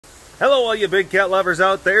Hello all you big cat lovers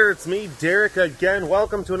out there, it's me, Derek, again.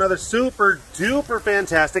 Welcome to another super duper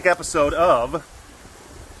fantastic episode of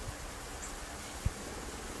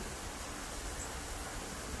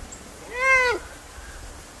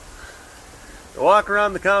the Walk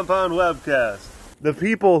Around the Compound webcast. The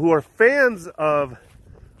people who are fans of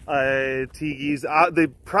Teegees,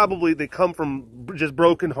 they come from just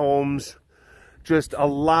broken homes, just a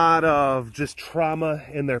lot of just trauma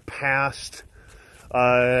in their past.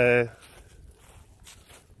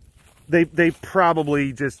 They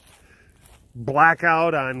probably just black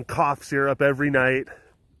out on cough syrup every night.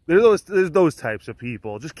 There's those types of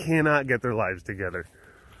people, just cannot get their lives together.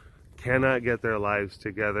 Cannot get their lives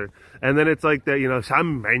together. And then it's like that, you know,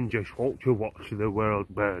 some men just want to watch the world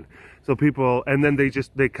burn. So people, and then they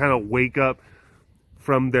kind of wake up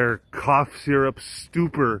from their cough syrup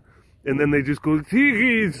stupor, and then they just go,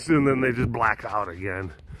 Teegees, and then they just black out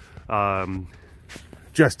again.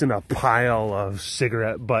 Just in a pile of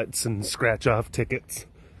cigarette butts and scratch-off tickets.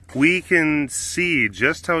 We can see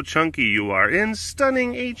just how chunky you are in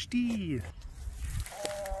stunning HD.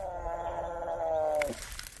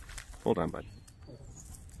 Hold on, bud.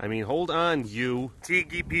 I mean, hold on, you.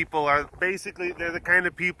 Teegee people are basically, they're the kind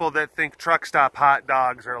of people that think truck stop hot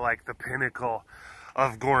dogs are like the pinnacle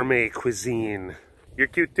of gourmet cuisine. You're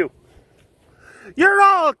cute too. You're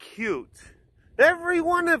all cute. Every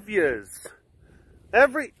one of yous.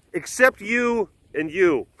 Except you and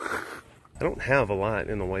you. I don't have a lot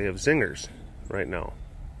in the way of zingers right now.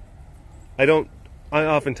 I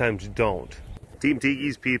oftentimes don't. Team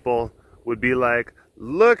Teegees people would be like,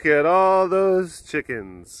 look at all those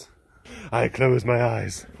chickens. I close my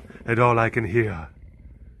eyes and all I can hear.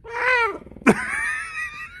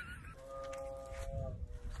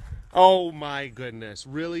 Oh my goodness,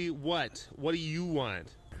 really? What? What do you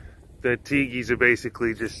want? The Teegees are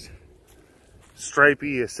basically just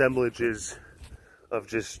stripy assemblages of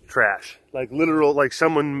just trash. Like literal, like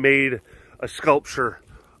someone made a sculpture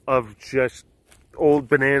of just old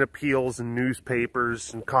banana peels and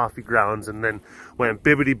newspapers and coffee grounds, and then went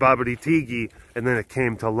Bibbidi-Bobbidi-Teegee, and then it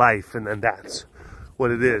came to life, and then that's what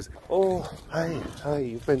it is. Oh, hi,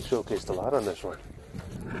 you've been showcased a lot on this one.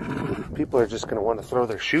 People are just gonna want to throw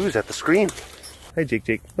their shoes at the screen. Hi,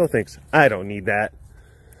 Jake. No thanks. I don't need that.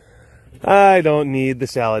 I don't need the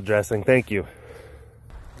salad dressing, thank you.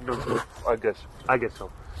 I guess so.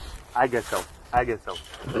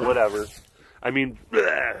 Whatever. I mean,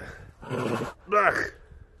 bleh.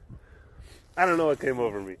 I don't know what came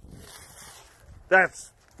over me. That's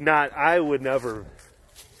not, I would never.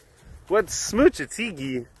 What's smooch a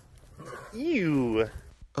Teegee? Ew.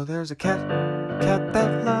 Oh, there's a cat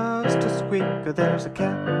that loves to squeak. Oh, there's a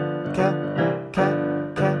cat.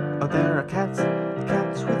 Oh, there are cats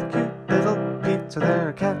with cute little feet. So there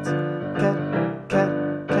are cats, cat.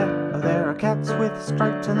 Oh, there are cats with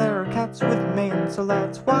stripes and there are cats with manes. So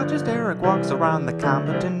let's watch as Derek walks around the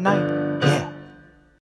compound tonight. Yeah.